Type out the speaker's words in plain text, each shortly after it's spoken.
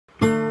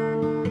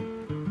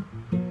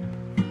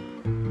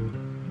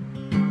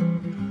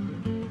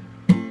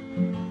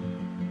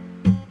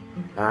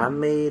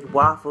made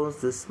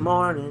waffles this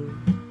morning,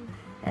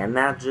 and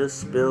I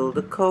just spilled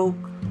a Coke.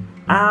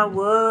 I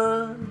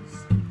was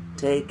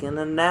taking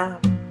a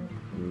nap,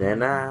 and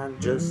then I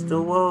just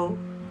awoke.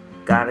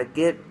 Gotta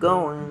get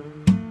going,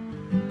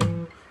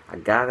 I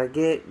gotta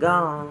get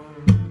gone,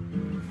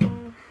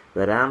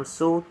 but I'm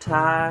so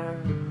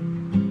tired,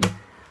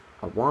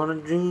 I wanna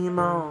dream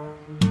on.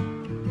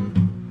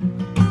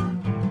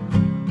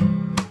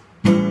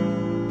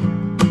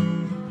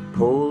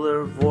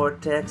 Polar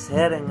vortex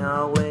heading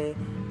our way,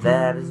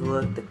 that is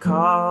what they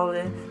call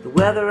it. The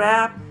weather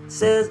app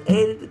says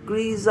 80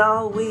 degrees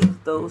all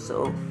week though,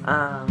 so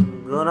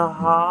I'm gonna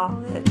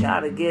haul it.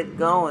 Gotta get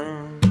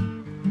going,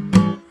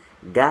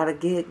 gotta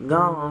get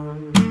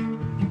gone,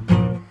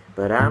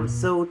 but I'm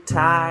so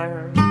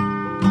tired,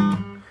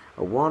 I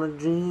wanna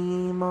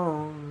dream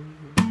on.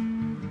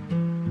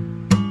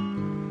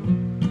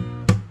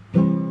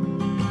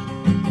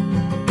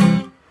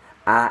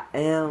 I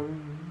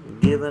am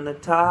giving a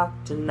talk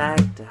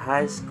tonight to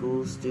high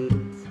school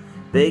students,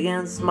 big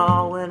and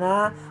small. When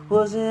I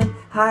was in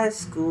high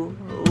school,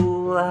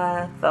 ooh,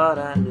 I thought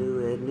I knew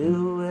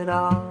it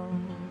all.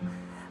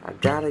 I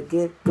gotta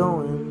get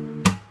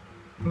going,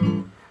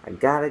 I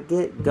gotta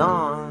get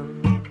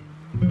gone,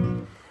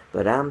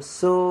 but I'm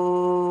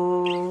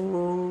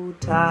so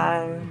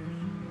tired,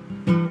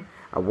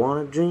 I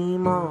wanna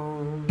dream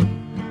on.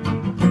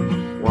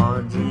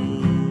 Wanna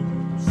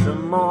dream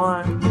some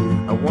more,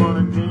 I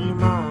wanna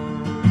dream on.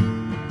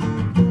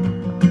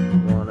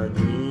 Wanna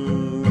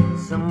dream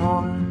some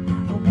more,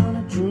 I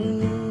wanna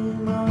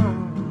dream on.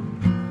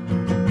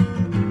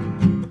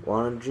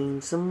 Wanna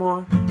dream some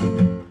more.